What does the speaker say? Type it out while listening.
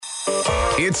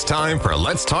It's time for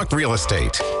Let's Talk Real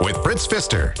Estate with Fritz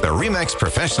Pfister, the RE/MAX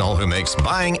professional who makes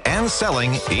buying and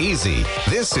selling easy.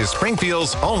 This is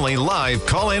Springfield's only live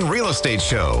call-in real estate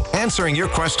show, answering your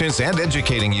questions and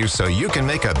educating you so you can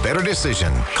make a better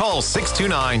decision. Call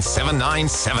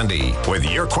 629-7970 with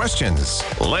your questions.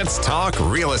 Let's Talk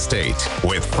Real Estate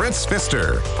with Fritz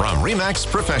Pfister from RE/MAX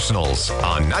Professionals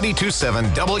on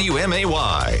 92.7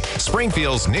 WMAY,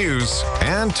 Springfield's News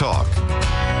and Talk.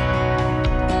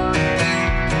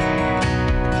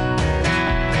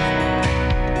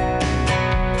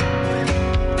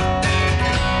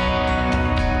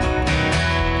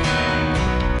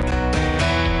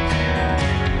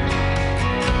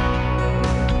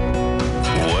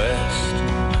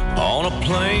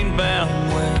 Plane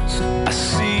bound west, I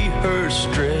see her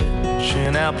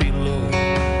stretching out below.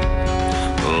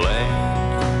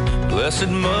 Land, blessed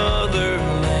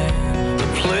motherland, the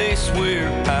place where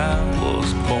I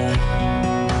was born.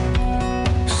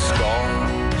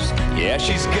 Scars, yeah,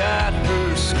 she's got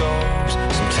her scars.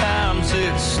 Sometimes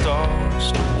it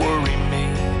starts to worry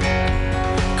me,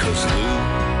 'cause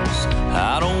lose,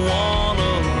 I don't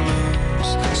wanna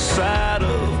lose sight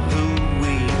of who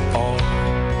we are.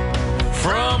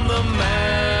 From the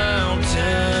mountains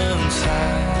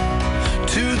high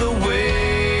to the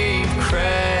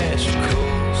wave-crashed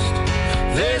coast,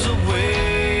 there's a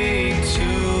way to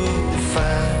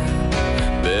find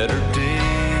better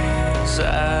days,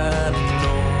 I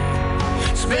know.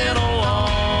 It's been a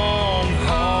long,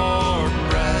 hard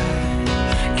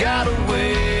ride, got a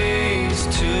ways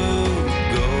to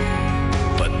go,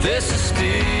 but this is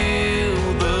still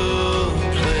the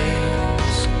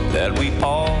place that we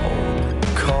all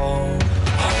call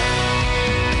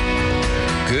home.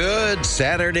 Good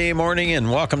Saturday morning and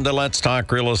welcome to Let's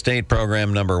Talk Real Estate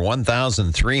program number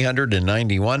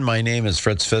 1391. My name is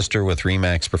Fritz Pfister with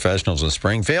RE/MAX Professionals of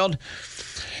Springfield.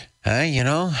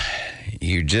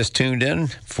 You just tuned in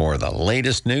for the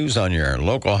latest news on your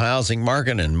local housing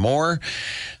market and more.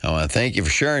 I want to thank you for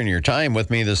sharing your time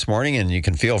with me this morning, and you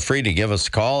can feel free to give us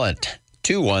a call at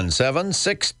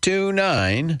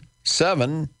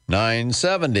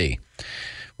 217-629-7970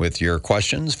 with your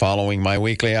questions following my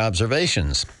weekly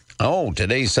observations.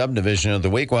 Today's subdivision of the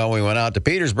week. Well, we went out to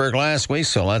Petersburg last week,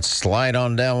 so let's slide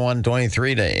on down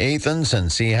 123 to Athens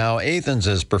and see how Athens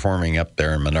is performing up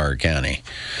there in Menard County.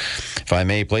 If I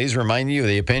may please remind you,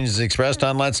 the opinions expressed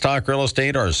on Let's Talk Real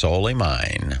Estate are solely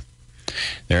mine.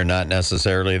 They're not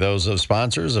necessarily those of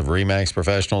sponsors of RE/MAX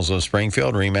Professionals of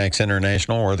Springfield, RE/MAX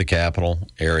International, or the Capital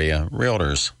Area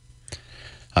Realtors.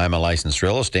 I'm a licensed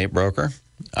real estate broker.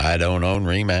 I don't own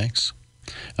RE/MAX.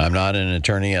 I'm not an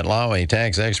attorney at law, a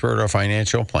tax expert, or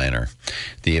financial planner.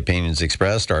 The opinions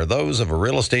expressed are those of a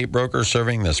real estate broker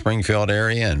serving the Springfield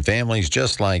area and families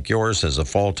just like yours as a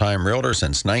full-time realtor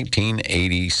since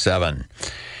 1987.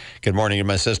 Good morning to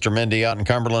my sister Mindy out in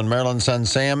Cumberland, Maryland, son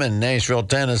Sam in Nashville,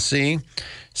 Tennessee,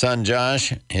 son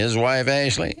Josh, his wife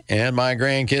Ashley, and my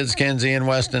grandkids Kenzie and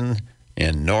Weston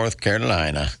in North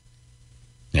Carolina.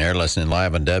 They're listening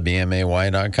live on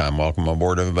WMAY.com. Welcome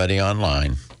aboard, everybody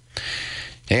online.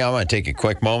 Hey, I want to take a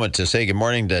quick moment to say good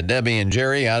morning to Debbie and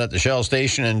Jerry out at the Shell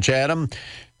Station in Chatham.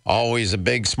 Always a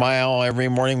big smile every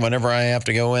morning whenever I have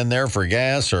to go in there for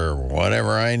gas or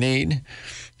whatever I need.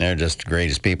 They're just the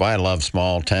greatest people. I love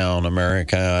small town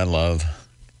America. I love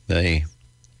the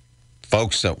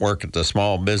folks that work at the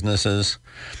small businesses.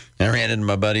 I ran into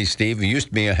my buddy Steve, who used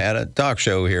to be had a talk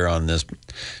show here on this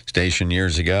station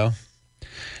years ago.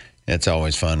 It's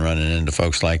always fun running into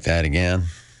folks like that again.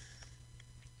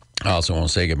 I also want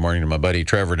to say good morning to my buddy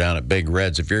Trevor down at Big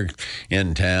Reds. If you're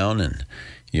in town and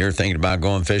you're thinking about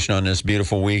going fishing on this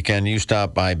beautiful weekend, you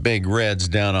stop by Big Reds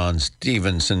down on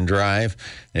Stevenson Drive.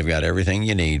 They've got everything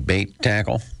you need, bait,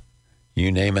 tackle,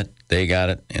 you name it, they got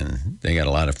it. And they got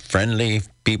a lot of friendly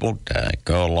people to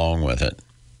go along with it.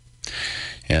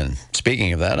 And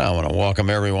speaking of that, I want to welcome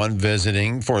everyone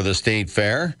visiting for the State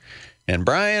Fair. And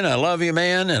Brian, I love you,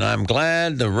 man, and I'm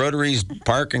glad the Rotary's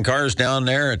parking cars down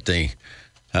there at the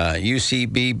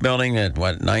UCB building at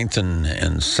 9th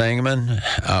and Sangamon.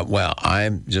 Well, I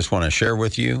just want to share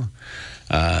with you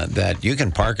that you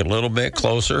can park a little bit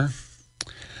closer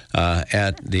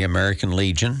at the American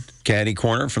Legion, caddy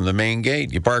corner from the main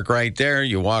gate. You park right there.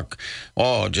 You walk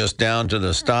just down to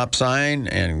the stop sign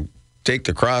and take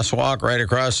the crosswalk right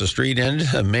across the street into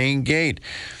the main gate.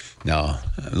 No,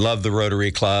 love the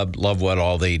Rotary Club, love what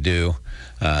all they do.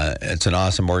 It's an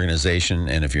awesome organization,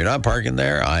 and if you're not parking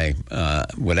there, I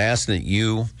would ask that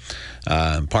you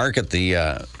park at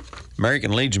the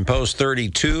American Legion Post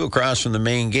 32 across from the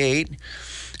main gate.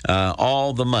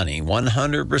 All the money,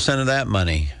 100% of that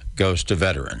money goes to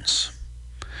veterans.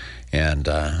 and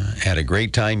had a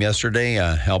great time yesterday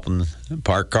helping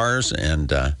park cars.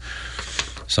 And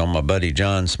saw my buddy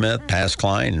John Smith, Pass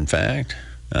Klein, in fact.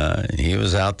 He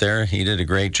was out there. He did a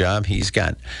great job. He's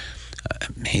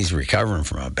recovering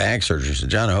from a back surgery. So,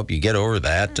 John, I hope you get over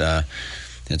that.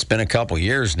 It's been a couple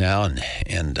years now,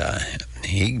 and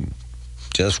he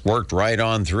just worked right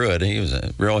on through it. He was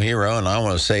a real hero, and I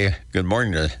want to say good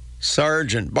morning to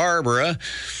Sergeant Barbara,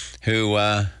 who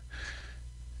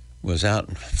was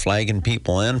out flagging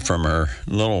people in from her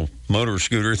little motor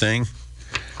scooter thing.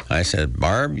 I said,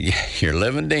 Barb, you're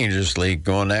living dangerously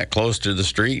going that close to the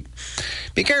street.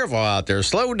 Be careful out there.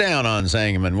 Slow down on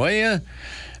Sangamon, will you?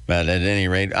 But at any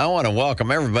rate, I want to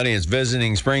welcome everybody that's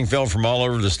visiting Springfield from all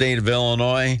over the state of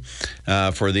Illinois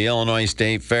for the Illinois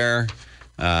State Fair.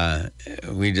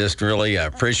 We just really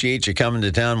appreciate you coming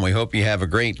to town. We hope you have a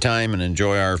great time and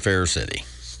enjoy our fair city.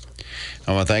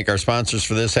 I want to thank our sponsors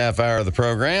for this half hour of the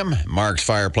program. Mark's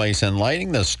Fireplace and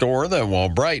Lighting, the store that will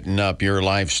brighten up your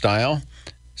lifestyle.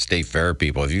 State Fair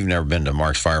people, if you've never been to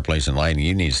Mark's Fireplace and Lighting,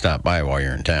 you need to stop by while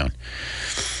you're in town.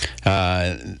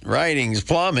 Writings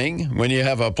Plumbing. When you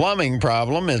have a plumbing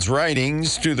problem, it's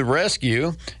Writings to the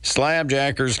rescue.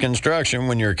 Slabjackers Construction.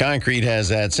 When your concrete has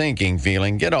that sinking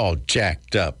feeling, get all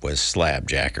jacked up with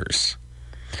Slabjackers.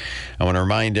 I want to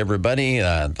remind everybody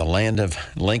the Land of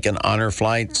Lincoln Honor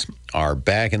Flights are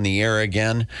back in the air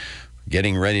again,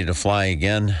 getting ready to fly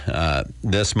again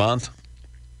this month.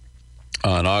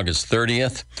 On August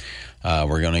 30th,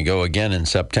 we're going to go again in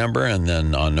September, and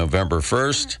then on November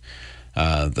 1st,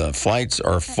 the flights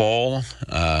are full,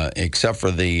 except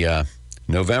for the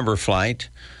November flight.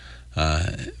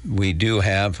 We do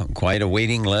have quite a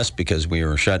waiting list because we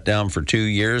were shut down for 2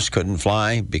 years, couldn't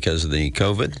fly because of the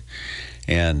COVID,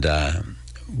 and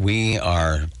we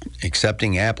are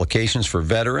accepting applications for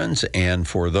veterans and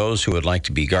for those who would like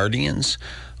to be guardians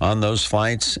on those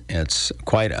flights. It's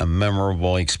quite a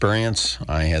memorable experience.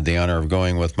 I had the honor of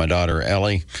going with my daughter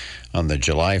Ellie on the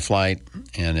July flight,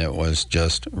 and it was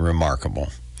just remarkable.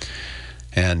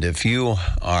 And if you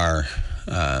are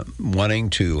wanting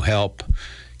to help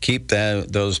keep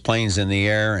those planes in the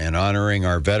air and honoring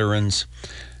our veterans,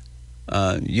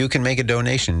 you can make a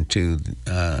donation to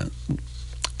the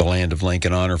Land of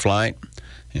Lincoln Honor Flight.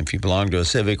 If you belong to a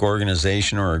civic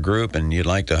organization or a group and you'd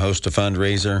like to host a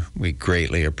fundraiser, we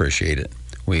greatly appreciate it.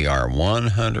 We are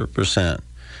 100%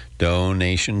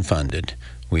 donation funded.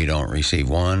 We don't receive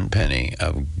 1 penny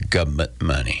of government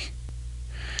money.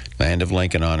 Land of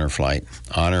Lincoln Honor Flight,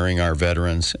 honoring our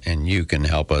veterans, and you can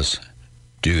help us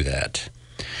do that.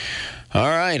 All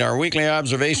right, our weekly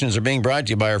observations are being brought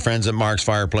to you by our friends at Mark's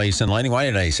Fireplace and Lighting. Why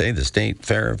did I say the State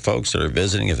Fair? Folks that are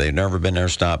visiting, if they've never been there,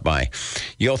 stop by.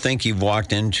 You'll think you've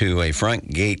walked into a front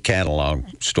gate catalog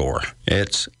store.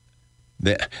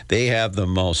 They have the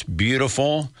most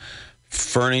beautiful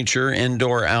furniture,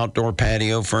 indoor, outdoor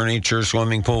patio furniture,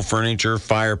 swimming pool furniture,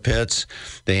 fire pits.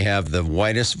 They have the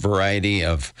widest variety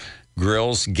of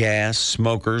grills, gas,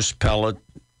 smokers, pellet,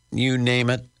 you name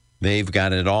it. They've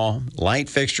got it all. Light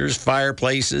fixtures,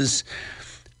 fireplaces,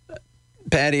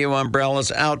 patio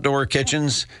umbrellas, outdoor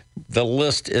kitchens. The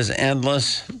list is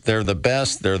endless. They're the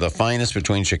best. They're the finest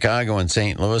between Chicago and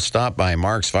St. Louis. Stop by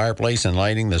Mark's Fireplace and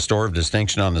Lighting, the store of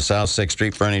distinction on the South 6th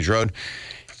Street Frontage Road.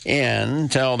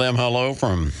 And tell them hello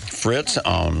from Fritz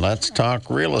on Let's Talk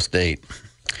Real Estate.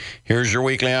 Here's your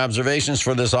weekly observations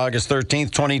for this August 13th,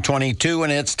 2022,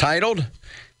 and it's titled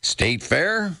State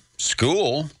Fair,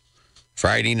 School,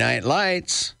 Friday Night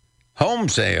Lights, Home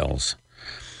Sales.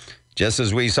 Just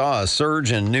as we saw a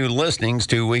surge in new listings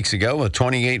 2 weeks ago with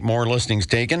 28 more listings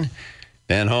taken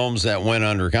than homes that went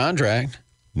under contract,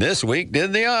 this week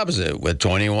did the opposite with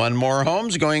 21 more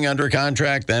homes going under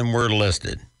contract than were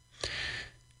listed.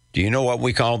 Do you know what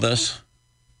we call this?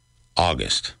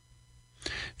 August.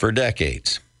 For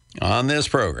decades on this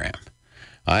program,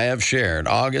 I have shared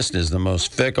August is the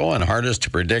most fickle and hardest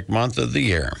to predict month of the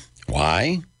year.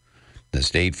 Why? The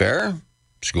State Fair,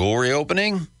 school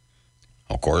reopening,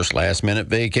 of course, last-minute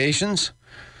vacations.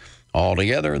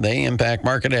 Altogether, they impact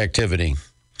market activity.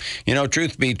 You know,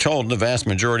 truth be told, the vast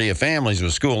majority of families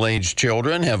with school-aged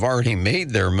children have already made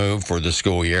their move for the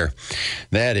school year.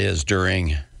 That is,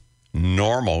 during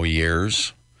normal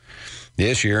years.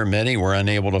 This year, many were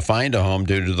unable to find a home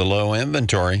due to the low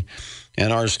inventory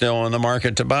and are still in the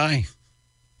market to buy.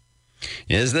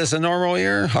 Is this a normal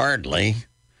year? Hardly.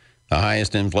 The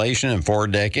highest inflation in 4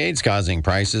 decades, causing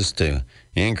prices to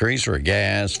increase for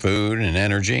gas, food, and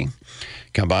energy,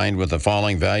 combined with the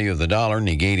falling value of the dollar,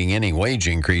 negating any wage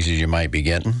increases you might be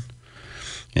getting,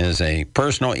 is a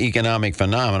personal economic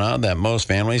phenomenon that most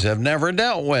families have never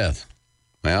dealt with.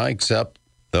 Well, except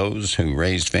those who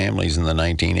raised families in the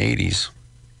 1980s.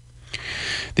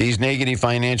 These negative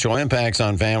financial impacts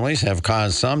on families have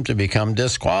caused some to become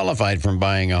disqualified from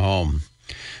buying a home,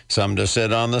 some to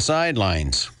sit on the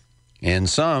sidelines, and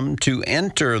some to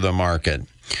enter the market.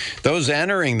 Those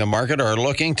entering the market are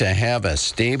looking to have a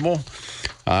stable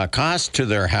cost to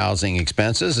their housing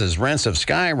expenses as rents have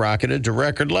skyrocketed to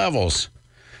record levels.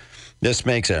 This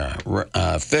makes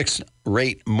a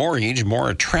fixed-rate mortgage more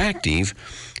attractive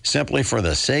simply for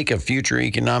the sake of future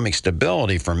economic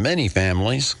stability for many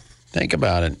families. Think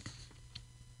about it.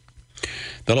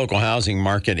 The local housing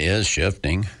market is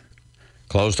shifting.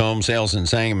 Closed home sales in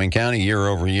Sangamon County year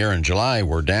over year in July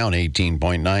were down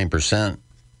 18.9%,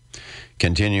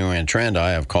 continuing a trend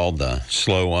I have called the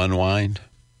slow unwind.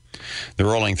 The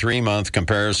rolling 3-month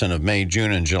comparison of May,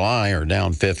 June, and July are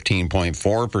down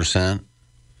 15.4%,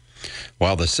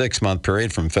 while the 6-month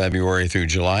period from February through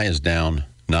July is down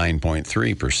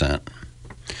 9.3%.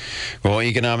 Will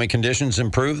economic conditions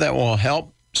improve that will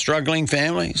help struggling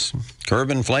families curb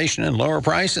inflation and lower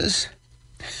prices?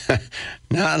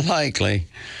 Not likely.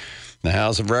 The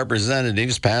House of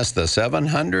Representatives passed the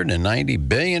 $790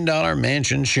 billion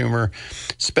Manchin-Schumer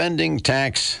spending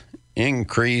tax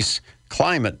increase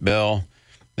climate bill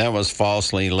that was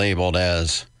falsely labeled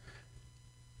as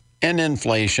an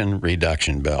inflation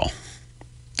reduction bill.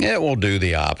 It will do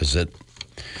the opposite.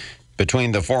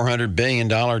 Between the $400 billion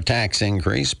tax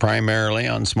increase, primarily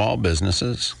on small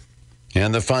businesses,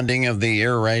 and the funding of the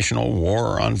irrational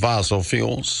war on fossil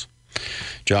fuels,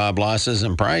 job losses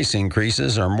and price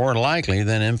increases are more likely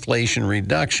than inflation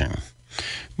reduction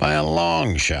by a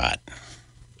long shot.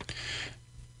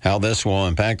 How this will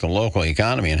impact the local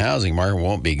economy and housing market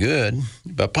won't be good,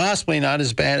 but possibly not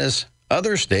as bad as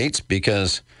other states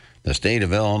because the state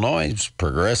of Illinois'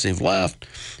 progressive left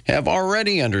have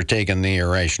already undertaken the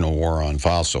irrational war on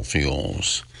fossil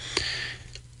fuels.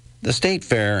 The state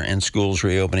fair and schools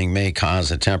reopening may cause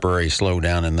a temporary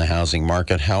slowdown in the housing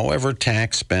market. However,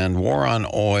 tax spend, war on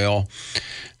oil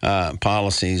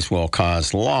policies will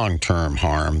cause long-term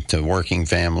harm to working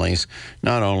families,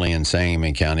 not only in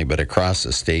Sangamon County, but across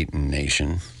the state and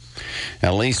nation.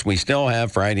 At least we still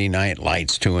have Friday night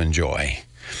lights to enjoy.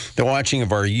 The watching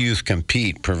of our youth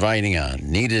compete, providing a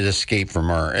needed escape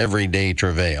from our everyday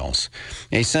travails,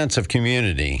 a sense of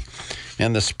community,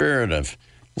 and the spirit of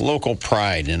local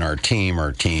pride in our team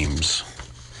or teams.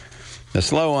 The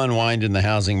slow unwind in the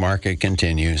housing market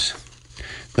continues.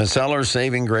 The seller's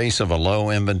saving grace of a low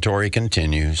inventory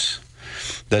continues.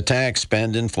 The tax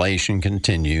spend inflation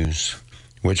continues,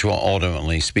 which will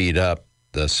ultimately speed up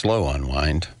the slow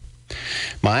unwind.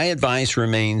 My advice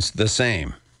remains the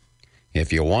same.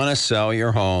 If you want to sell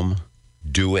your home,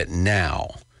 do it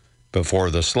now, before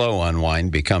the slow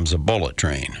unwind becomes a bullet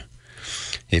train.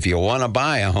 If you want to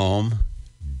buy a home,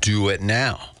 do it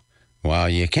now, while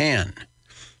you can.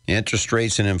 Interest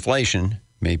rates and inflation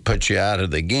may put you out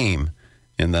of the game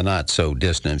in the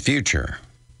not-so-distant future.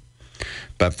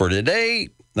 But for today,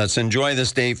 let's enjoy the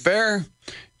state fair.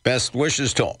 Best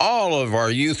wishes to all of our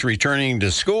youth returning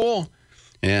to school,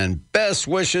 and best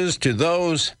wishes to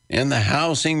those in the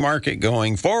housing market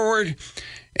going forward.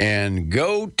 And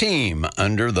go team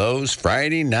under those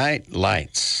Friday night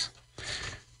lights.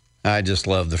 I just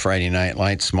love the Friday night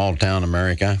lights, small town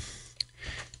America.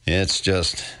 It's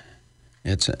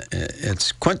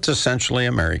quintessentially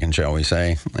American, shall we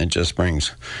say. It just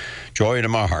brings joy to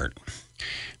my heart.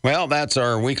 Well, that's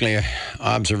our weekly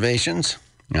observations.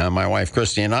 My wife,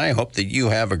 Christy, and I hope that you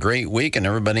have a great week and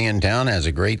everybody in town has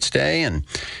a great stay and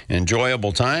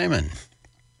enjoyable time, and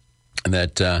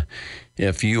that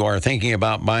if you are thinking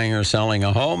about buying or selling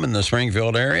a home in the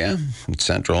Springfield area,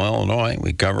 central Illinois,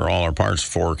 we cover all our parts,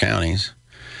 4 counties.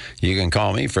 You can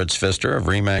call me, Fritz Pfister of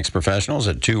RE/MAX Professionals,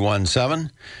 at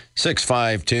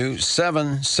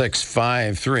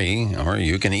 217-652-7653, or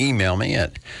you can email me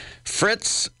at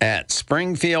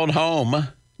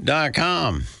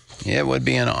fritz@springfieldhome.com. It would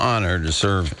be an honor to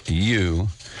serve you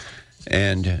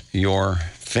and your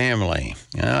family.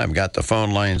 I've got the phone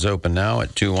lines open now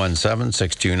at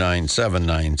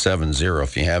 217-629-7970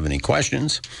 if you have any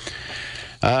questions.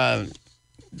 I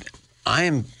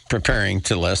am preparing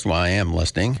to list while I am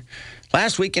listing.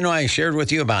 Last week, I shared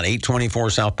with you about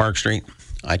 824 South Park Street.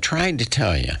 I tried to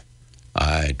tell you.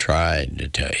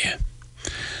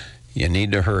 You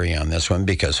need to hurry on this one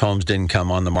because homes didn't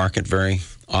come on the market very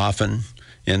often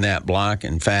in that block.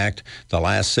 In fact, the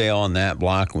last sale on that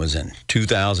block was in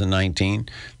 2019.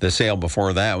 The sale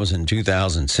before that was in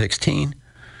 2016.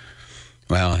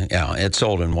 Well, yeah, it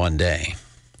sold in one day.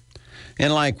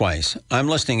 And likewise, I'm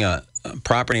listing a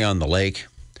property on the lake.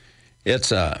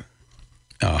 It's a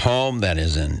a home that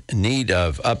is in need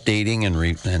of updating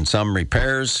and some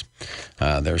repairs.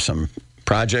 There's some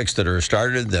projects that are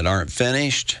started that aren't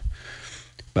finished.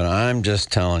 But I'm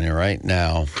just telling you right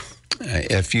now,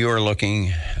 if you are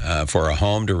looking for a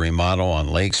home to remodel on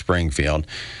Lake Springfield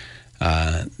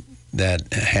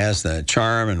that has the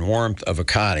charm and warmth of a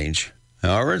cottage,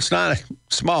 however, it's not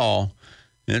small.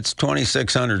 It's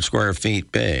 2,600 square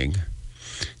feet big.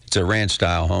 It's a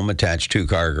ranch-style home, attached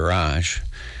two-car garage,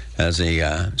 has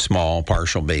a small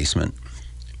partial basement,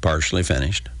 partially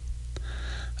finished.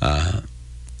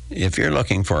 If you're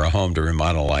looking for a home to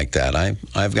remodel like that,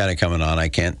 I've got it coming on. I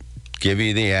can't give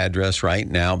you the address right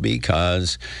now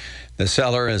because the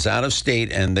seller is out of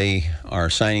state and they are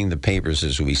signing the papers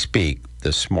as we speak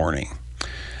this morning.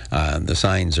 The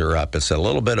signs are up. It's a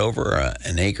little bit over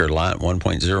an acre lot,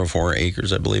 1.04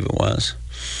 acres, I believe it was.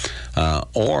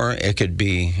 Or it could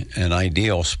be an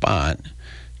ideal spot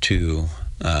to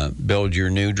build your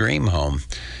new dream home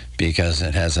because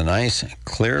it has a nice,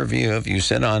 clear view. If you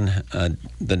sit on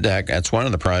the deck, that's one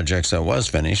of the projects that was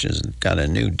finished. It's got a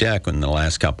new deck in the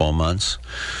last couple of months.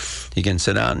 You can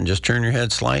sit out and just turn your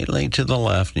head slightly to the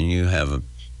left, and you have a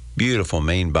beautiful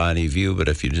main body view. But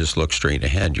if you just look straight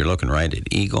ahead, you're looking right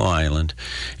at Eagle Island.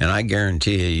 And I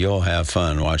guarantee you'll have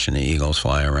fun watching the eagles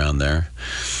fly around there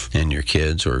and your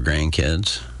kids or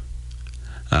grandkids.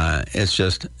 It's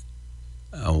just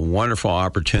a wonderful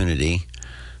opportunity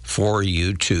for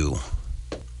you to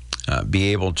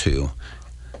be able to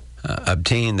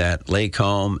obtain that lake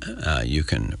home. You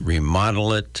can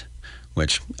remodel it,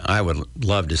 which I would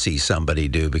love to see somebody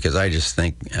do because I just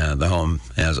think the home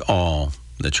has all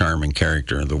the charm and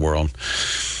character of the world.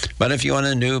 But if you want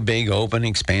a new, big, open,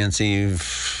 expansive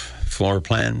floor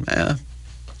plan,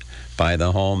 buy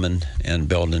the home and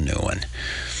build a new one.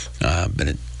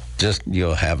 But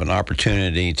you'll have an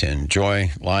opportunity to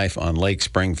enjoy life on Lake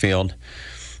Springfield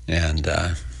and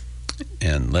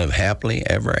live happily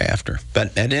ever after.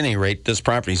 But at any rate, this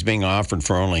property is being offered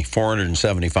for only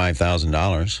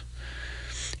 $475,000.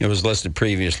 It was listed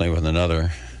previously with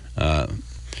another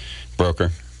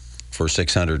broker for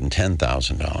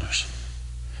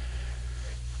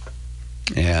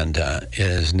 $610,000. And it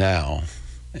is now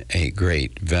a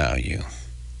great value.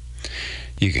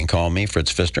 You can call me,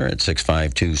 Fritz Pfister, at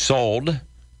 652-SOLD.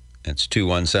 It's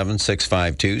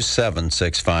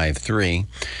 217-652-7653.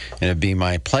 And it'd be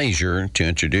my pleasure to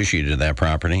introduce you to that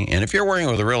property. And if you're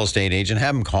working with a real estate agent,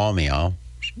 have them call me. I'll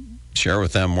share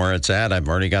with them where it's at. I've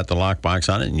already got the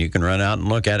lockbox on it, and you can run out and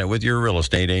look at it with your real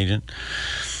estate agent.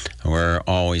 We're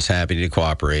always happy to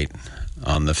cooperate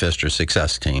on the Pfister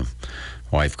Success Team.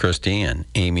 Wife Christy and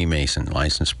Amy Mason,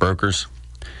 licensed brokers.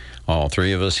 All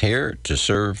three of us here to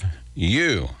serve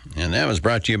you. And that was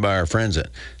brought to you by our friends at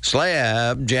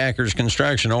Slab Jackers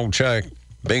Construction. Old Chuck,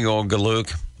 big old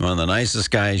Galook, one of the nicest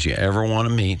guys you ever want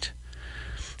to meet.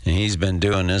 And he's been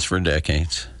doing this for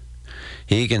decades.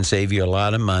 He can save you a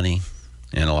lot of money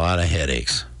and a lot of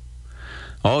headaches.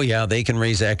 Oh, yeah, they can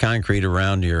raise that concrete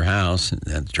around your house,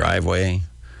 that driveway,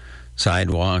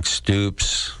 sidewalks,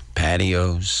 stoops,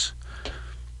 patios.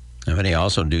 But he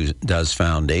also does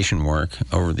foundation work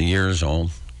over the years.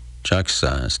 Old Chuck's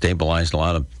stabilized a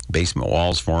lot of basement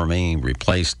walls for me,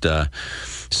 replaced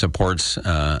supports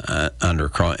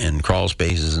in crawl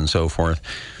spaces and so forth.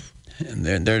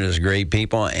 They're just great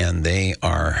people, and they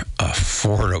are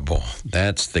affordable.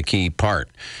 That's the key part.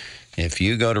 If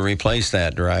you go to replace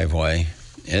that driveway,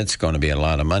 it's going to be a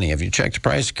lot of money. Have you checked the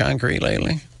price of concrete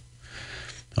lately?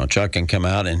 Well, Chuck can come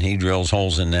out, and he drills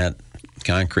holes in that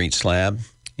concrete slab.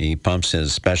 He pumps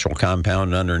his special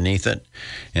compound underneath it,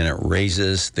 and it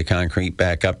raises the concrete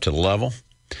back up to the level.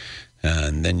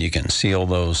 And then you can seal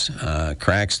those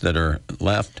cracks that are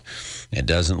left. It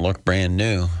doesn't look brand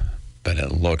new, but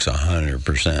it looks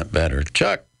 100% better.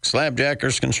 Chuck, Slab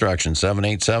Jackers Construction,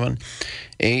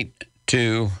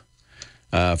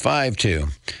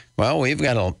 787-8252. Well, we've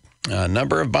got a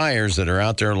number of buyers that are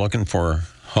out there looking for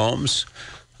homes,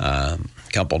 a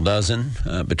couple dozen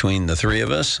between the three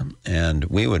of us, and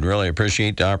we would really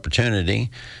appreciate the opportunity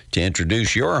to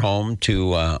introduce your home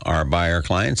to our buyer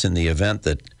clients in the event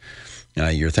that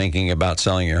you're thinking about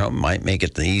selling your home. Might make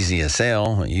it the easiest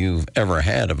sale you've ever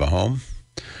had of a home.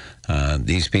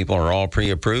 These people are all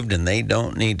pre-approved, and they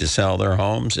don't need to sell their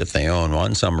homes if they own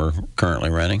one. Some are currently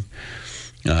renting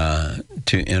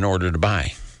in order to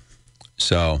buy.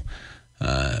 So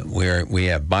we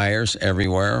have buyers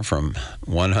everywhere from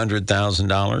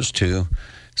 $100,000 to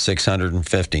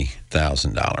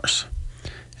 $650,000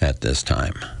 at this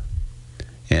time.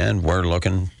 And we're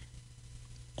looking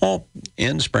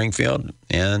in Springfield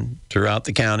and throughout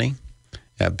the county.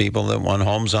 Have people that want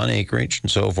homes on acreage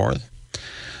and so forth.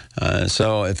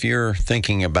 So if you're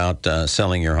thinking about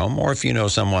selling your home, or if you know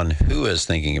someone who is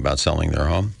thinking about selling their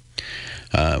home,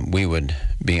 we would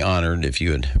be honored if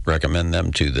you would recommend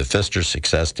them to the Pfister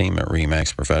Success Team at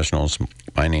RE/MAX Professionals.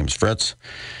 My name's Fritz,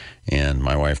 and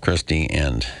my wife Christy,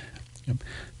 and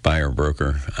buyer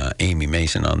broker Amy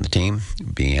Mason on the team.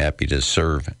 Be happy to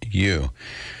serve you.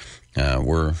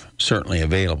 We're certainly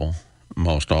available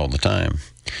most all the time.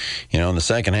 In the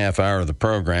second half hour of the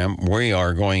program, we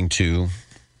are going to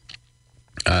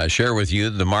share with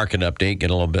you the market update,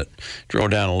 drill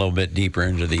down a little bit deeper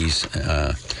into these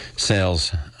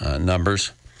sales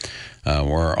numbers.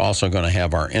 We're also going to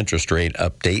have our interest rate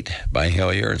update by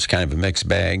Hillier. It's kind of a mixed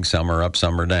bag. Some are up,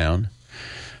 some are down.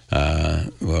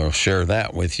 We'll share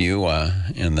that with you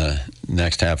in the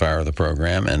next half hour of the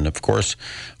program. And, of course,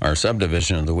 our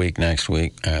subdivision of the week next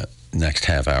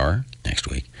half hour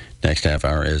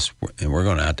is we're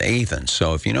going out to Athens.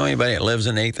 So if you know anybody that lives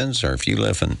in Athens, or if you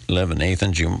live in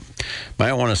Athens, you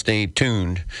might want to stay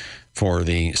tuned for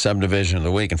the subdivision of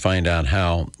the week and find out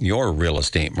how your real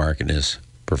estate market is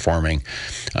performing.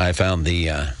 I found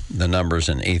the numbers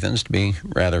in Athens to be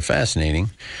rather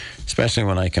fascinating, especially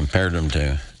when I compared them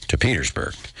to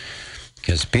Petersburg,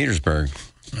 because Petersburg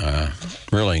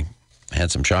really had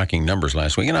some shocking numbers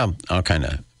last week, and I'll kind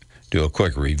of do a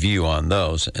quick review on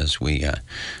those as we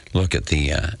look at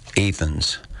the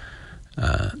Athens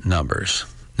numbers.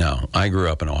 Now, I grew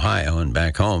up in Ohio, and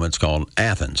back home it's called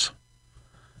Athens.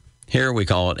 Here we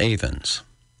call it Athens.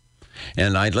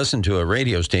 And I listened to a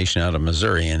radio station out of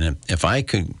Missouri, and if I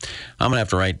could, I'm going to have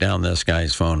to write down this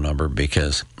guy's phone number,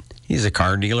 because he's a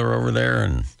car dealer over there,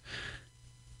 and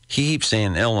he keeps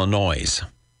saying Illinois.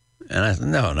 And I said,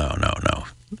 no.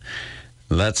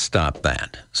 Let's stop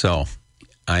that. So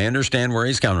I understand where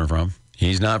he's coming from.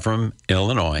 He's not from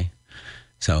Illinois.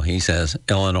 So he says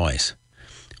Illinois.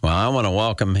 Well, I want to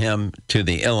welcome him to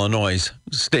the Illinois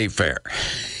State Fair.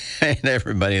 And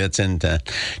everybody that's in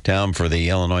town for the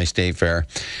Illinois State Fair,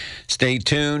 stay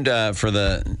tuned for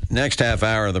the next half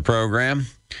hour of the program.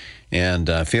 And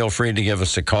feel free to give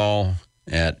us a call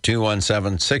at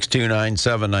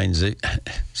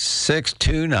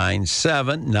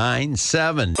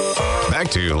 217-629-797.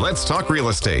 Back to Let's Talk Real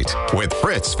Estate with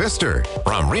Fritz Pfister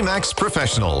from RE/MAX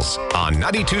Professionals on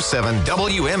 92.7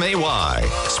 WMAY,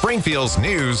 Springfield's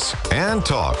News and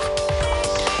Talk.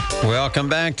 Welcome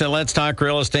back to Let's Talk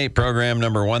Real Estate, program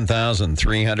number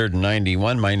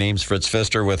 1391. My name's Fritz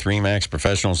Pfister with RE/MAX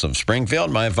Professionals of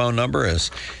Springfield. My phone number is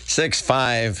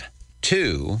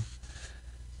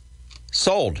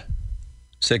 652-SOLD,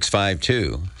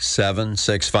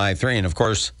 652-7653. And, of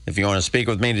course, if you want to speak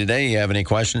with me today, you have any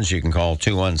questions, you can call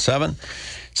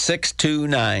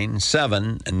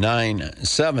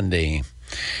 217-629-7970.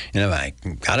 And I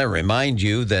got to remind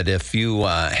you that if you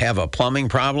have a plumbing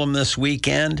problem this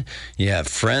weekend, you have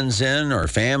friends in or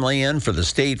family in for the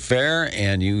state fair,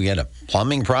 and you get a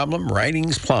plumbing problem,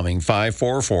 Writings Plumbing,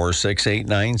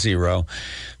 544-6890.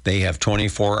 They have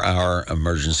 24-hour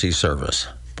emergency service.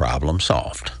 Problem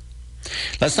solved.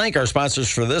 Let's thank our sponsors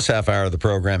for this half hour of the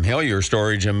program. Hillier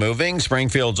Storage and Moving,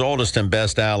 Springfield's oldest and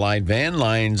best allied van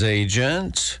lines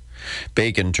agent.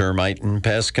 Bacon Termite and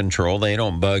Pest Control. They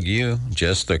don't bug you,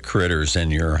 just the critters in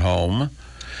your home.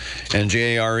 And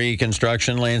JRE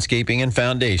Construction, Landscaping, and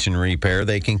Foundation Repair.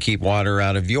 They can keep water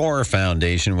out of your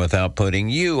foundation without putting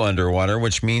you underwater,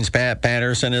 which means Pat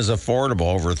Patterson is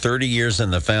affordable. Over 30 years in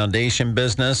the foundation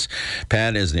business,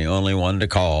 Pat is the only one to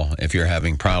call if you're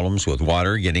having problems with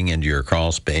water getting into your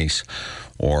crawl space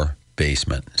or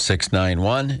basement.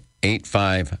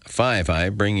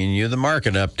 691-8555, bringing you the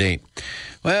market update.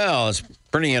 Well, it's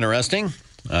pretty interesting.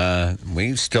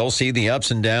 We still see the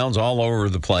ups and downs all over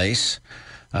the place.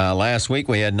 Last week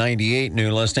we had 98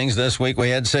 new listings. This week we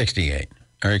had 65.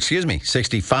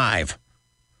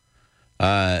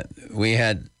 We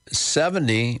had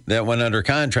 70 that went under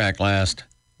contract last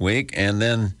week, and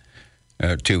then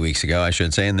 2 weeks ago, I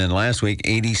should say, and then last week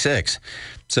 86.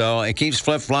 So it keeps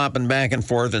flip-flopping back and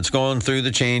forth. It's going through the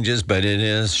changes, but it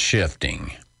is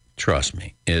shifting. Trust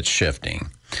me, it's shifting.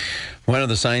 One of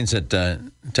the signs that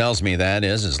tells me that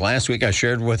is last week I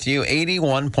shared with you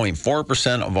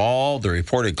 81.4% of all the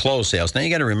reported closed sales. Now, you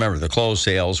got to remember the closed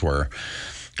sales were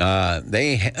went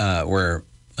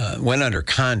under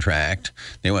contract.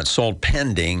 They went sold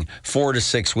pending 4 to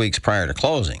 6 weeks prior to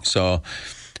closing. So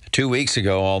 2 weeks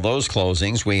ago, all those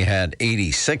closings, we had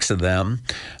 86 of them.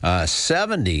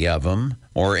 70 of them,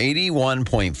 or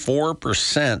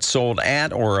 81.4%, sold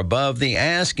at or above the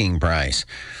asking price.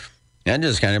 That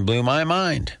just kind of blew my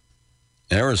mind.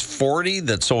 There was 40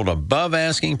 that sold above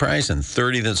asking price and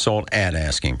 30 that sold at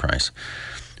asking price.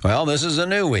 Well, this is a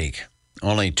new week.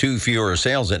 only 2 fewer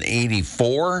sales at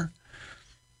 84.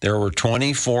 There were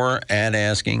 24 at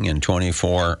asking and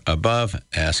 24 above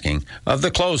asking of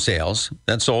the closed sales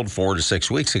that sold 4 to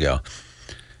 6 weeks ago.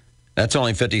 That's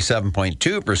only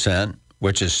 57.2%,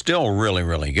 which is still really,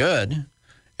 really good,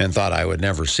 and thought I would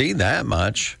never see that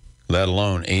much, let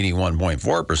alone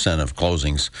 81.4% of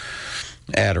closings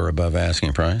at or above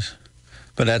asking price.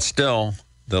 But that's still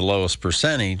the lowest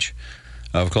percentage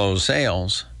of closed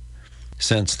sales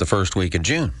since the first week of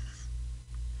June.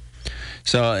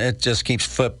 So it just keeps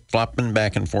flip-flopping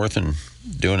back and forth and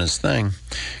doing its thing.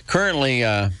 Currently,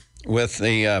 with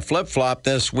the flip-flop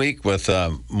this week, with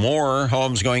more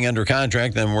homes going under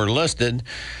contract than were listed,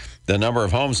 the number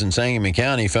of homes in Sangamon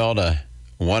County fell to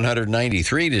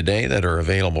 193 today that are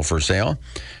available for sale.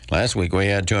 Last week we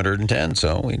had 210,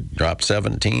 so we dropped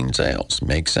 17 sales.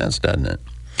 Makes sense, doesn't it?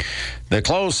 The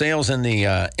closed sales in the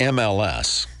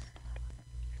MLS,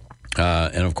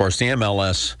 and of course the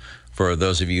MLS, for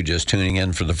those of you just tuning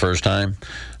in for the first time,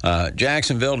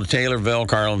 Jacksonville to Taylorville,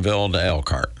 Carlinville to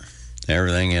Elkhart,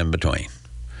 everything in between.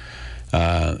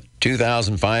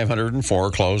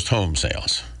 2,504 closed home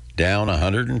sales, down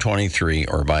 123,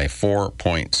 or by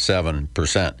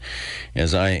 4.7%.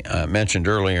 As I mentioned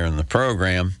earlier in the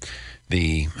program,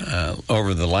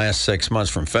 over the last 6 months,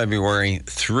 from February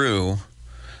through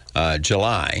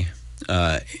July,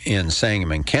 in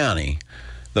Sangamon County,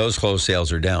 those closed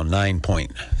sales are down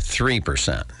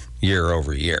 9.3% year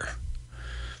over year.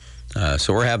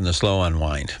 So we're having a slow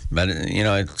unwind. But,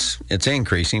 it's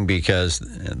increasing because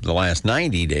the last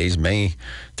 90 days, May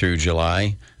through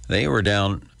July, they were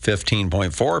down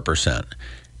 15.4%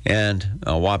 and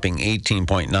a whopping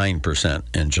 18.9%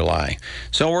 in July.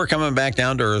 So we're coming back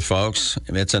down to earth, folks.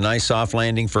 It's a nice soft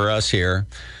landing for us here.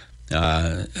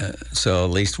 So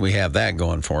at least we have that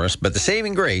going for us. But the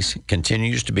saving grace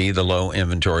continues to be the low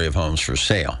inventory of homes for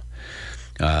sale.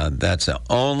 That's the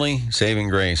only saving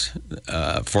grace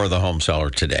for the home seller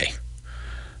today.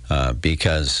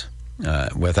 Because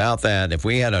without that, if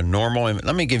we had a normal,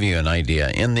 let me give you an idea.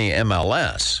 In the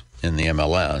MLS,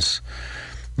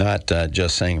 not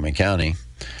just Sangamon County,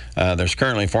 there's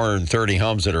currently 430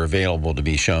 homes that are available to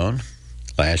be shown.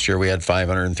 Last year we had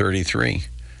 533.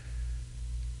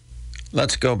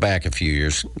 Let's go back a few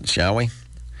years, shall we?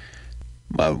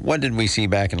 Well, what did we see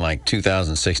back in like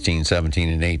 2016, 17,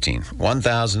 and 18?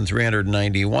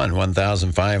 1,391,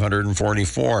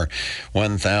 1,544,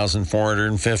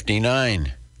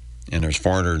 1,459, and there's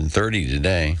 430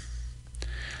 today.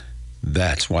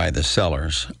 That's why the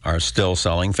sellers are still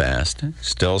selling fast,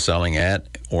 still selling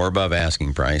at or above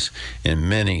asking price in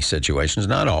many situations,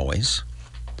 not always.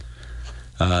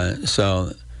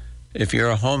 So if you're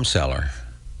a home seller,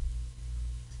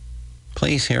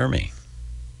 please hear me.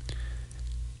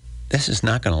 This is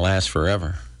not going to last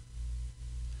forever.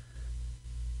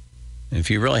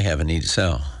 If you really have a need to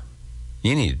sell,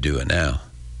 you need to do it now.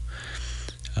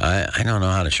 I don't know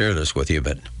how to share this with you,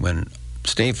 but when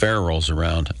State Fair rolls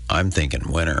around, I'm thinking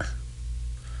winter.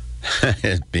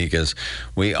 Because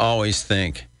we always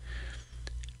think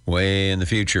way in the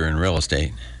future in real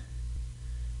estate.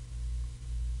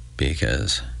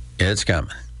 Because it's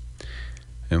coming.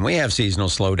 And we have seasonal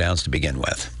slowdowns to begin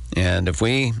with. And if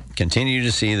we continue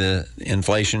to see the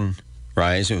inflation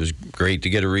rise, it was great to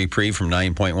get a reprieve from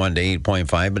 9.1 to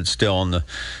 8.5, but it's still in the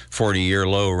 40-year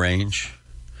low range.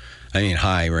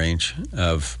 High range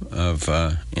of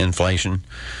inflation.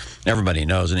 Everybody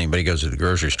knows, anybody goes to the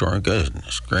grocery store,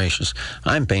 goodness gracious,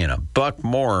 I'm paying $1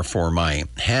 more for my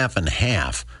half and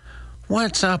half.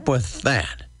 What's up with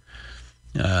that?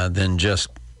 Than just,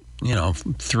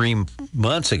 3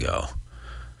 months ago.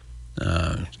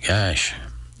 Gosh.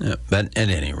 But at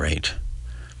any rate,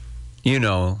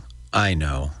 I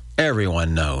know,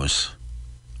 everyone knows,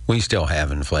 we still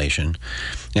have inflation.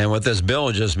 And with this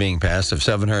bill just being passed of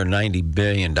 $790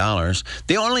 billion,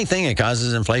 the only thing that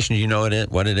causes inflation, you know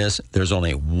what it is? There's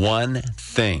only one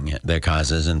thing that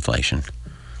causes inflation.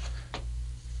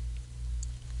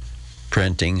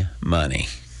 Printing money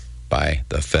by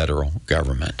the federal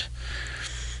government.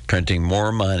 Printing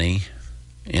more money,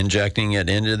 injecting it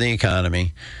into the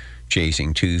economy,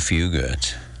 chasing too few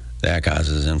goods. That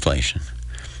causes inflation.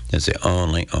 It's the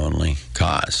only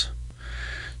cause.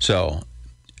 So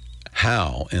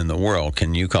how in the world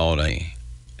can you call it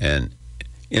an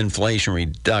Inflation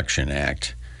Reduction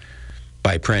Act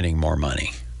by printing more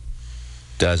money?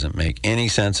 Doesn't make any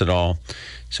sense at all.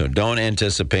 So don't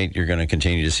anticipate you're going to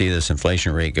continue to see this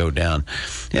inflation rate go down.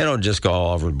 It'll just go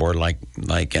all over the board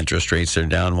like interest rates are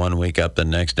down 1 week, up the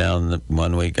next, down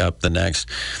 1 week, up the next.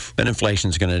 But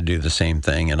inflation's going to do the same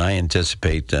thing, and I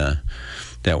anticipate that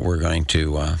we're going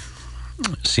to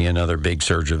see another big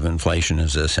surge of inflation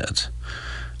as this hits,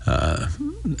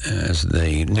 as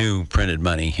the new printed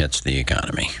money hits the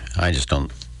economy. I'm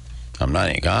not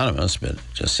an economist, but it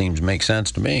just seems to make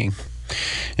sense to me.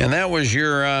 And that was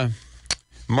your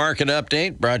market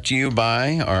update brought to you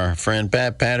by our friend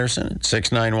Pat Patterson at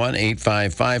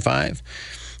 691-8555.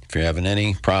 If you're having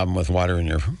any problem with water in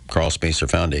your crawl space or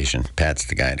foundation, Pat's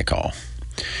the guy to call.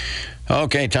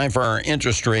 Okay, time for our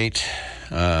interest rate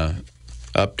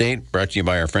update brought to you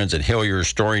by our friends at Hillier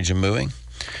Storage and Moving,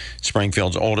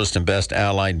 Springfield's oldest and best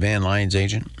allied van lines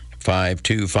agent,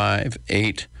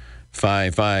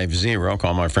 525-8550.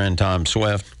 Call my friend Tom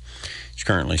Swift. He's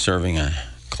currently serving a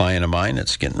client of mine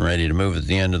that's getting ready to move at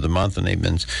the end of the month, and they've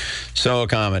been so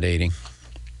accommodating.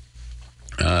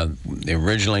 They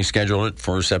originally scheduled it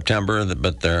for September,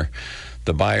 but the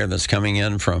buyer that's coming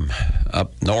in from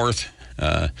up north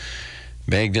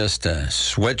begged us to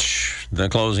switch the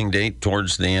closing date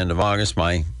towards the end of August.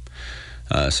 My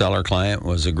seller client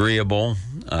was agreeable,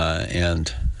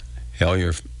 and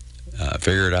Hillier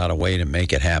figured out a way to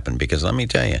make it happen, because let me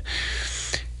tell you,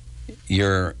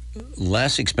 your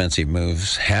less expensive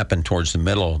moves happen towards the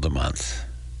middle of the month,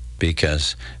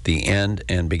 because the end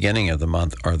and beginning of the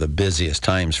month are the busiest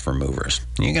times for movers.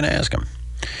 You can ask them.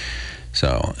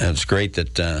 So it's great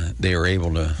that they were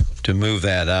able to move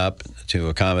that up to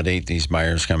accommodate these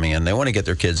buyers coming in. They want to get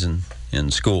their kids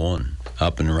in school and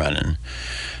up and running.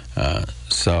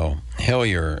 So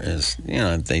Hillier is,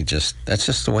 that's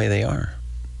just the way they are.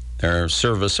 They're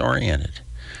service-oriented.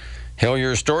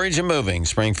 Hillier Storage and Moving,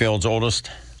 Springfield's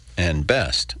oldest and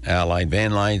best allied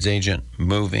van lines agent,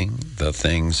 moving the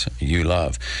things you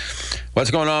love.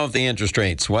 What's going on with the interest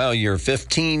rates? Well, your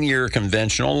 15-year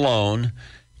conventional loan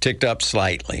ticked up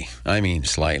slightly. I mean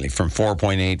slightly, from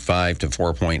 4.85 to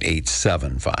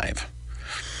 4.875.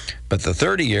 But the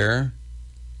 30-year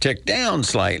ticked down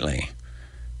slightly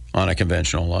on a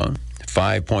conventional loan,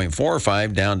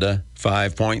 5.45 down to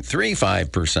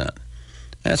 5.35%.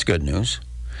 That's good news.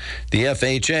 The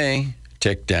FHA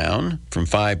ticked down from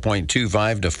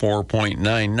 5.25 to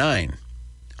 4.99.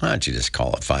 Why don't you just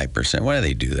call it 5%? Why do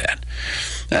they do that?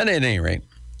 At any rate,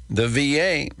 the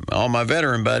VA, all my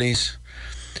veteran buddies,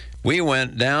 we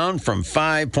went down from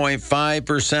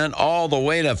 5.5% all the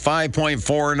way to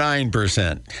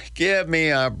 5.49%. Give me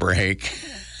a break.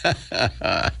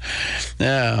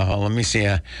 Now, let me see.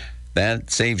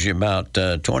 That saves you about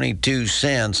 22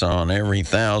 cents on every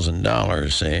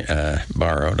 $1,000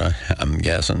 borrowed, I'm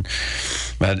guessing.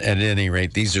 But at any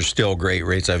rate, these are still great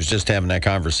rates. I was just having that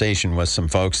conversation with some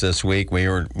folks this week. We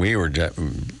were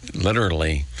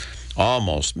literally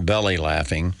almost belly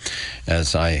laughing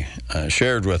as I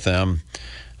shared with them,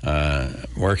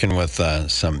 working with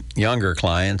some younger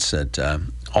clients that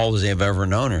all they've ever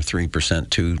known are 3%,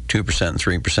 2% and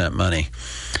 3% money.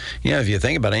 Yeah, if you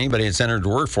think about it, anybody that's entered the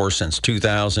workforce since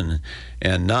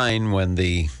 2009, when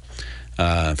the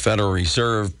Federal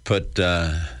Reserve put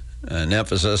an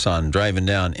emphasis on driving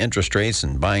down interest rates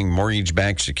and buying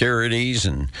mortgage-backed securities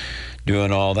and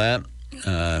doing all that,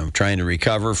 trying to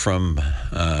recover from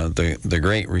the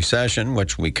Great Recession,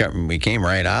 which we came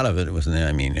right out of it. It was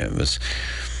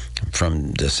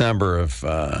from December of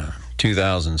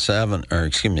 2007, or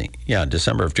excuse me,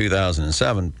 December of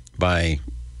 2007. By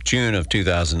June of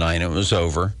 2009, it was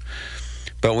over.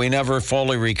 But we never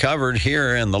fully recovered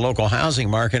here in the local housing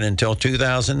market until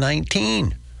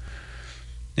 2019.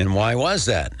 And why was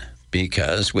that?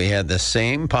 Because we had the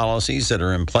same policies that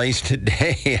are in place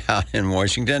today out in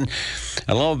Washington,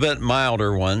 a little bit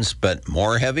milder ones, but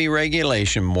more heavy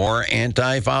regulation, more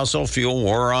anti-fossil fuel,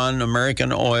 war on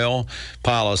American oil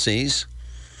policies,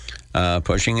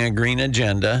 pushing a green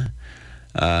agenda,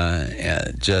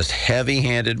 just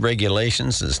heavy-handed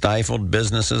regulations that stifled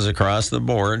businesses across the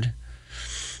board.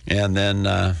 And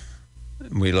then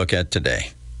we look at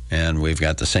today, and we've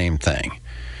got the same thing.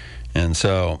 And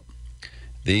so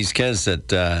these kids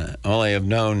that only have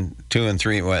known 2 and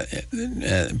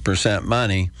 3%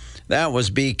 money, that was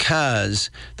because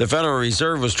the Federal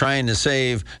Reserve was trying to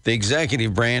save the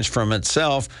executive branch from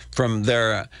itself, from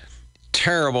their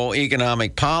terrible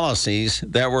economic policies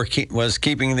that was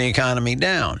keeping the economy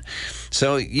down.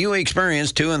 So you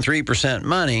experienced 2 and 3%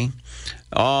 money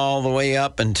all the way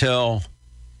up until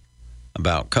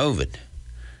about COVID.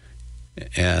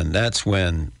 And that's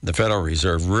when the Federal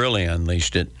Reserve really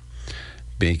unleashed it,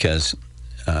 because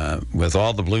with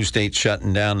all the blue states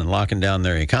shutting down and locking down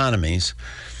their economies,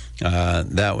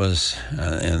 that was,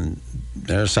 and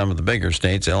there's some of the bigger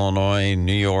states, Illinois,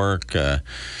 New York,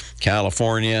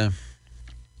 California,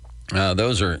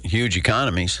 those are huge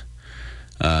economies.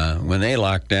 when they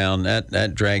locked down,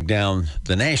 that dragged down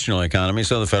the national economy.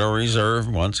 So the Federal Reserve,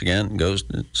 once again, goes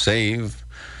to save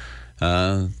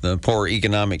the poor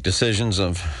economic decisions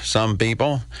of some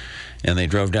people, and they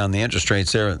drove down the interest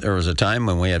rates. There was a time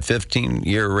when we had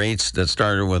 15-year rates that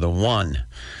started with a 1,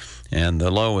 and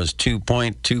the low was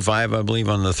 2.25, I believe,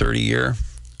 on the 30-year.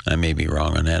 I may be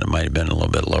wrong on that. It might have been a little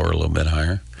bit lower, a little bit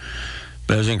higher.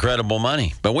 But it was incredible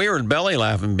money. But we were belly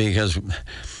laughing because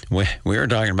we were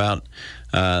talking about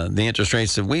the interest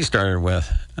rates that we started with.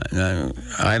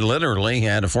 I literally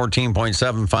had a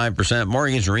 14.75%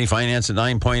 mortgage and refinanced at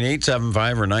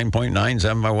 9.875 or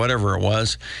 9.975, whatever it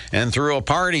was, and threw a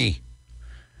party.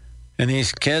 And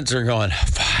these kids are going,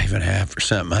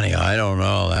 5.5% money. I don't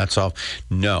know. That's all.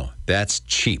 No, that's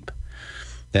cheap.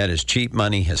 That is cheap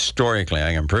money historically.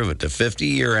 I can prove it. The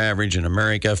 50-year average in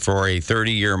America for a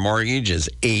 30-year mortgage is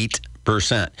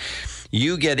 8%.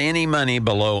 You get any money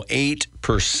below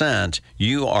 8%,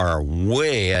 you are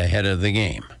way ahead of the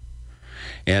game.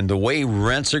 And the way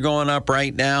rents are going up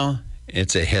right now,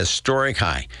 it's a historic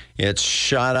high. It's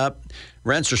shot up.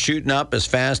 Rents are shooting up as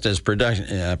fast as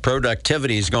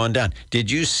productivity is going down. Did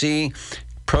you see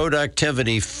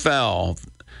productivity fell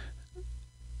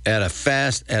at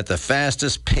the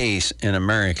fastest pace in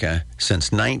America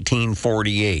since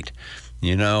 1948?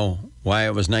 You know why it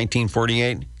was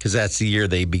 1948? Because that's the year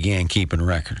they began keeping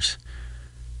records.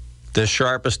 The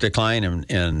sharpest decline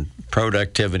in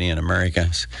productivity in America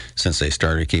since they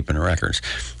started keeping records.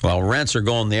 Well, rents are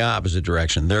going the opposite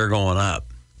direction. They're going up.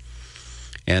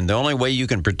 And the only way you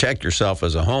can protect yourself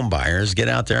as a home buyer is get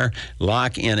out there,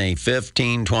 lock in a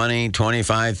 15, 20,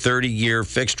 25, 30-year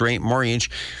fixed-rate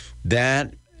mortgage.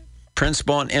 That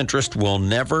principal and interest will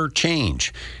never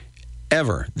change,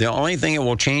 ever. The only thing it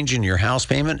will change in your house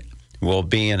payment will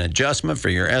be an adjustment for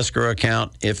your escrow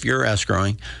account, if you're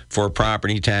escrowing, for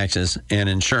property taxes and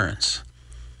insurance.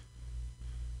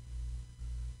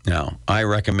 Now, I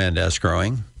recommend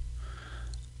escrowing.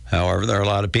 However, there are a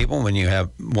lot of people, when you have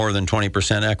more than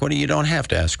 20% equity, you don't have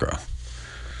to escrow.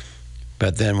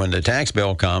 But then when the tax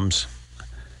bill comes,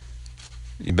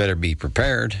 you better be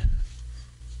prepared.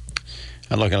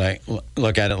 I look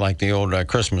at it like the old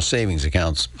Christmas savings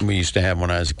accounts we used to have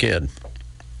when I was a kid.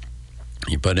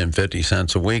 You put in 50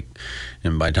 cents a week,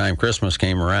 and by the time Christmas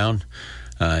came around,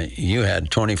 you had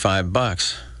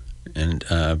 $25. And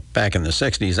back in the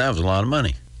 60s, that was a lot of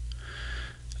money.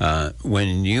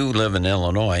 When you live in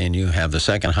Illinois and you have the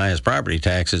second highest property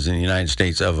taxes in the United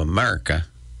States of America,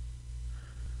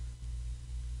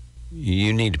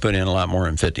 you need to put in a lot more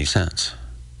than 50 cents.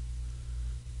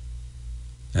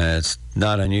 It's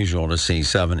not unusual to see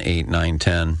 $7, $8, $9,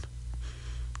 $10,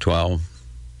 $12,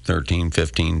 $13,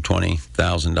 $15,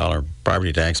 $20,000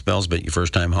 property tax bills, but you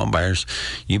first-time home buyers,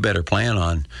 you better plan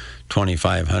on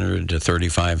 $2,500 to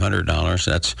 $3,500.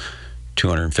 That's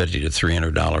 $250 to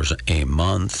 $300 a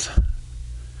month.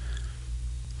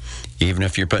 Even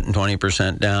if you're putting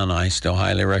 20% down, I still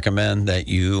highly recommend that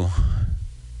you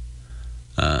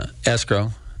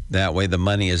escrow. That way the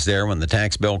money is there when the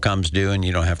tax bill comes due and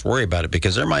you don't have to worry about it,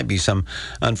 because there might be some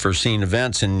unforeseen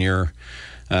events in your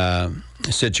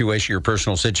situation, your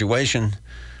personal situation,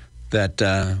 that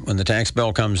when the tax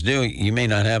bill comes due, you may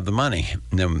not have the money.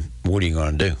 And then what are you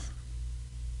going to do?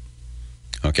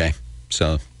 Okay,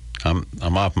 so I'm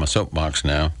off my soapbox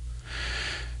now.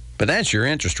 But that's your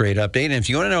interest rate update. And if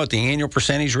you want to know what the annual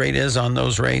percentage rate is on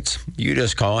those rates, you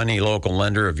just call any local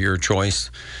lender of your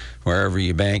choice, wherever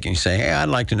you bank, and you say, hey, I'd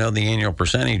like to know the annual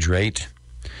percentage rate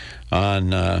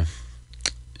on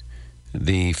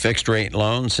the fixed rate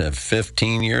loans at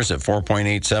 15 years at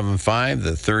 4.875,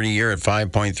 the 30-year at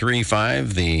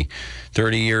 5.35, the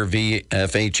 30-year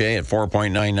FHA at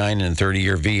 4.99, and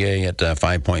 30-year VA at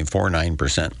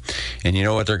 5.49%. And you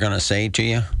know what they're going to say to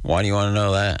you? Why do you want to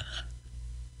know that?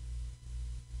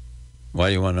 Why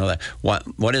do you want to know that?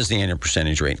 What is the annual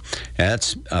percentage rate?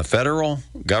 That's a federal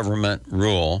government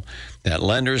rule that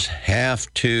lenders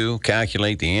have to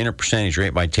calculate the annual percentage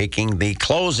rate by taking the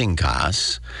closing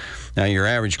costs. Now, your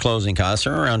average closing costs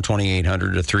are around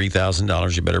 $2,800 to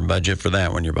 $3,000. You better budget for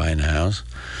that when you're buying a house.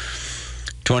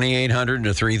 $2,800 to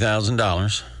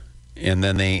 $3,000. And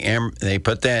then they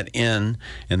put that in,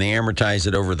 and they amortize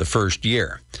it over the first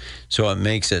year. So it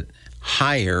makes it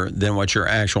higher than what your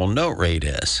actual note rate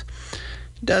is.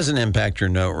 It doesn't impact your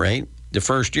note rate. The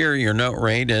first year, your note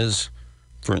rate is,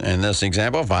 in this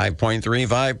example,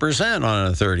 5.35% on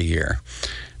a 30-year.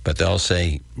 But they'll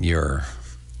say your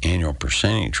annual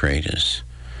percentage rate is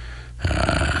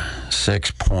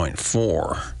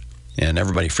 6.4. And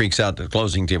everybody freaks out at the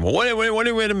closing table. Wait a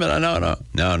minute.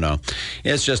 No.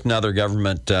 It's just another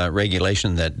government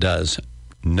regulation that does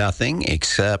nothing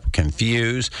except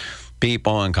confuse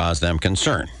people and cause them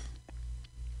concern.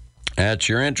 That's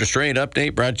your interest rate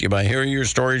update brought to you by Hillier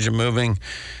Storage and Moving.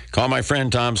 Call my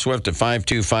friend Tom Swift at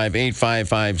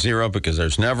 525-8550 because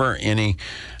there's never any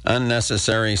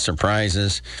unnecessary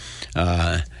surprises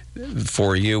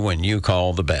for you when you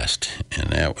call the best,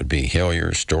 and that would be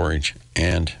Hillier Storage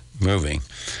and Moving.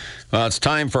 Well, it's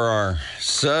time for our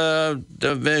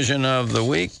subdivision of the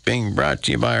week, being brought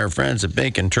to you by our friends at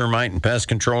Bacon Termite and Pest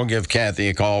Control. Give Kathy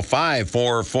a call,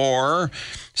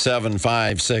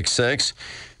 544-7566.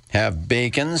 Have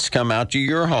Bacon's come out to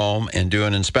your home and do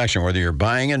an inspection, whether you're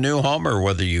buying a new home or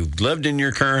whether you've lived in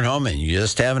your current home and you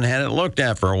just haven't had it looked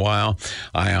at for a while.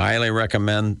 I highly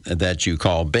recommend that you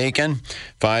call Bacon,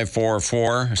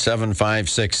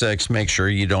 544-7566. Make sure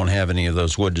you don't have any of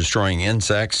those wood-destroying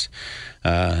insects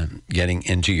getting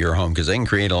into your home because they can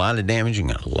create a lot of damage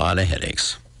and a lot of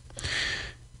headaches.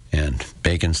 And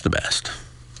Bacon's the best.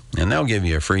 And they'll give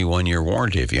you a free 1-year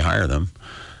warranty if you hire them.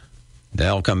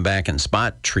 They'll come back and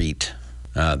spot treat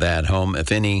that home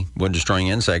if any wood-destroying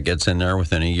insect gets in there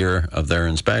within a year of their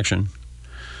inspection.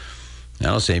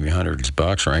 That'll save you hundreds of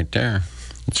bucks right there.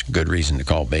 It's a good reason to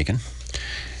call Bacon.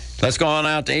 Let's go on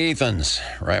out to Ethan's.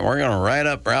 Right, we're going to ride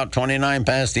up Route 29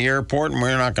 past the airport, and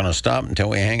we're not going to stop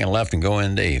until we hang a left and go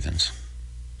into Ethan's.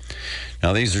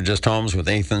 Now, these are just homes with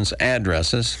Ethan's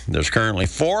addresses. There's currently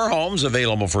 4 homes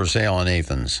available for sale in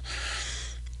Ethan's.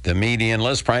 The median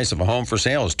list price of a home for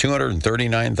sale is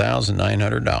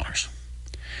 $239,900.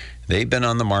 They've been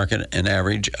on the market an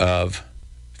average of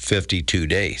 52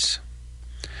 days.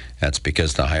 That's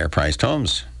because the higher priced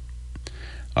homes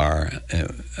are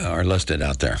listed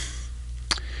out there.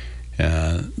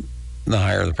 The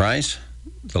higher the price,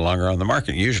 the longer on the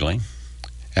market usually.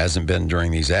 Hasn't been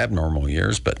during these abnormal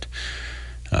years, but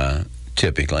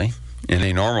typically in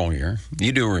a normal year.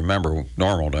 You do remember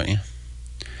normal, don't you?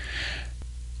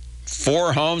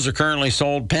 4 homes are currently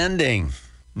sold pending.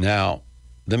 Now,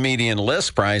 the median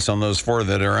list price on those 4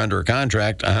 that are under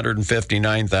contract,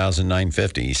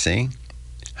 $159,950. You see?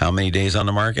 How many days on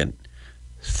the market?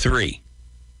 3.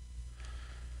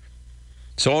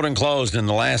 Sold and closed in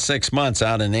the last 6 months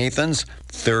out in Athens,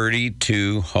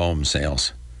 32 home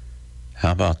sales.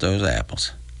 How about those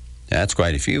apples? That's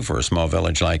quite a few for a small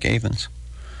village like Athens.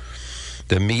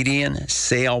 The median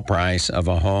sale price of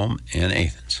a home in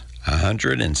Athens,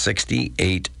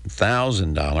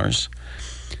 $168,000,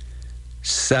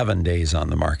 7 days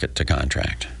on the market to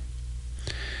contract.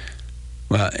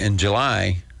 Well, in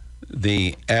July,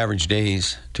 the average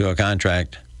days to a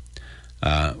contract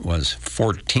was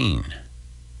 14.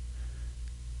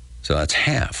 So that's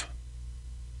half.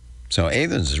 So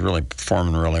Athens is really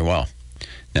performing really well.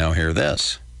 Now hear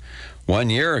this. 1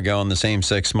 year ago in the same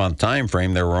 6-month time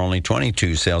frame, there were only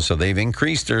 22 sales. So they've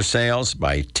increased their sales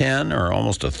by 10 or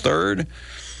almost a third.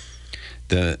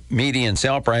 The median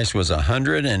sale price was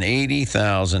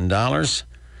 $180,000.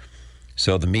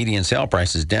 So the median sale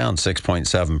price is down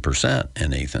 6.7%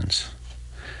 in Athens,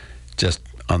 just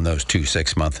on those 2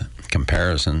 6-month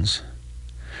comparisons.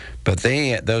 But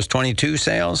those 22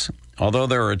 sales, although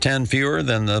there were 10 fewer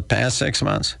than the past 6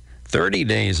 months, 30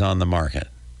 days on the market.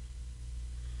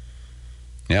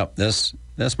 Yep, this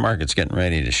market's getting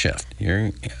ready to shift.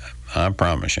 I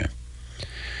promise you.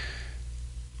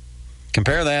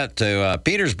 Compare that to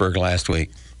Petersburg last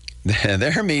week.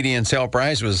 Their median sale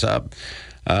price was up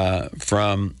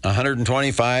from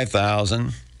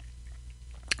 $125,000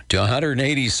 to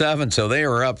 $187,000, so they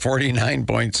were up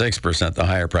 49.6%. The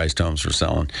higher priced homes were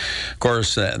selling. Of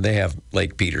course, they have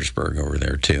Lake Petersburg over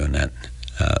there too, and that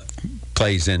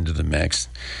plays into the mix.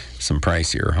 Some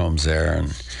pricier homes there,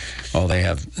 and they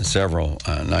have several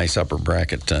nice upper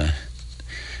bracket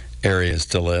areas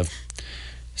to live.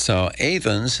 So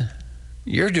Athens,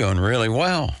 you're doing really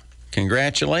well.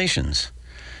 Congratulations.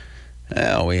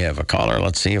 Now we have a caller.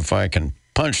 Let's see if I can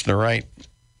punch the right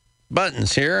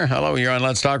buttons here. Hello, you're on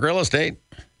Let's Talk Real Estate.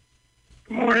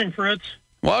 Good morning, Fritz.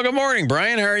 Well, good morning,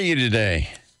 Brian. How are you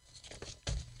today?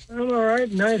 I'm all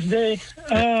right. Nice day.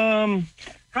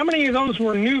 How many of those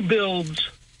were new builds?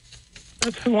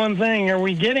 That's the one thing. Are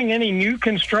we getting any new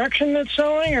construction that's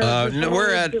selling? Or no,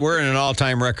 we're at an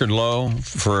all-time record low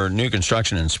for new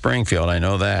construction in Springfield. I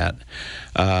know that.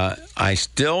 I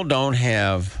still don't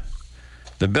have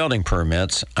the building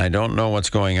permits. I don't know what's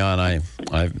going on. I've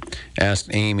asked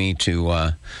Amy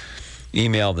to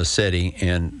email the city,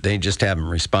 and they just haven't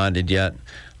responded yet.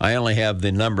 I only have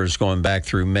the numbers going back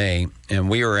through May, and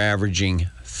we are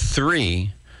averaging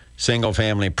 3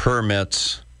 single-family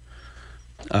permits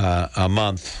a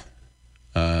month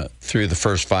through the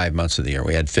first 5 months of the year.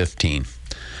 We had 15.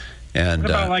 And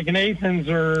what about like in Athens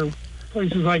or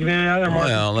places like that. Other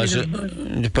Well, let's markets.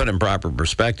 just put in proper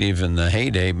perspective. In the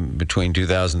heyday between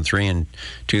 2003 and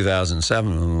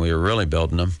 2007, when we were really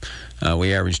building them,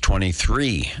 we averaged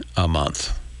 23 a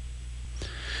month.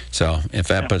 So if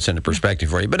that puts into perspective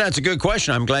for you. But that's a good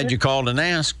question. I'm glad you called and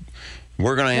asked.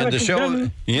 We're going to end the show.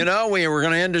 You know, we were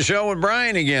going to end the show with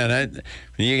Brian again.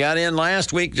 You got in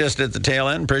last week just at the tail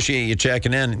end. Appreciate you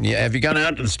checking in. Have you gone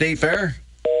out to the state fair?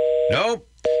 Nope.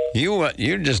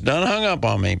 You just done hung up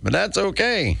on me, but that's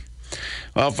okay.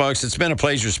 Well, folks, it's been a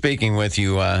pleasure speaking with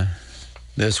you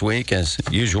this week, as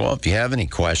usual. If you have any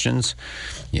questions,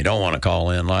 you don't want to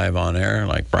call in live on air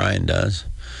like Brian does,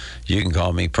 you can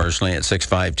call me personally at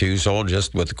 652-SOLD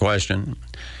just with the question.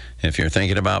 If you're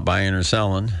thinking about buying or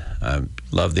selling, I'd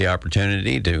love the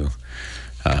opportunity to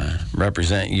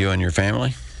represent you and your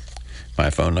family.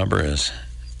 My phone number is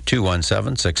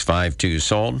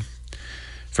 217-652-SOLD.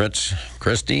 Fritz,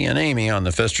 Christy, and Amy on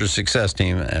the Pfister Success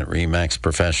Team at RE/MAX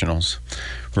Professionals.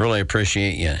 Really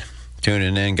appreciate you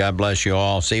tuning in. God bless you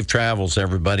all. Safe travels,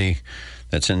 everybody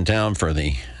that's in town for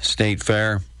the state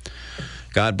fair.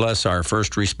 God bless our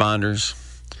first responders.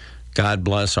 God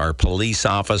bless our police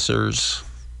officers.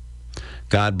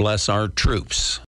 God bless our troops.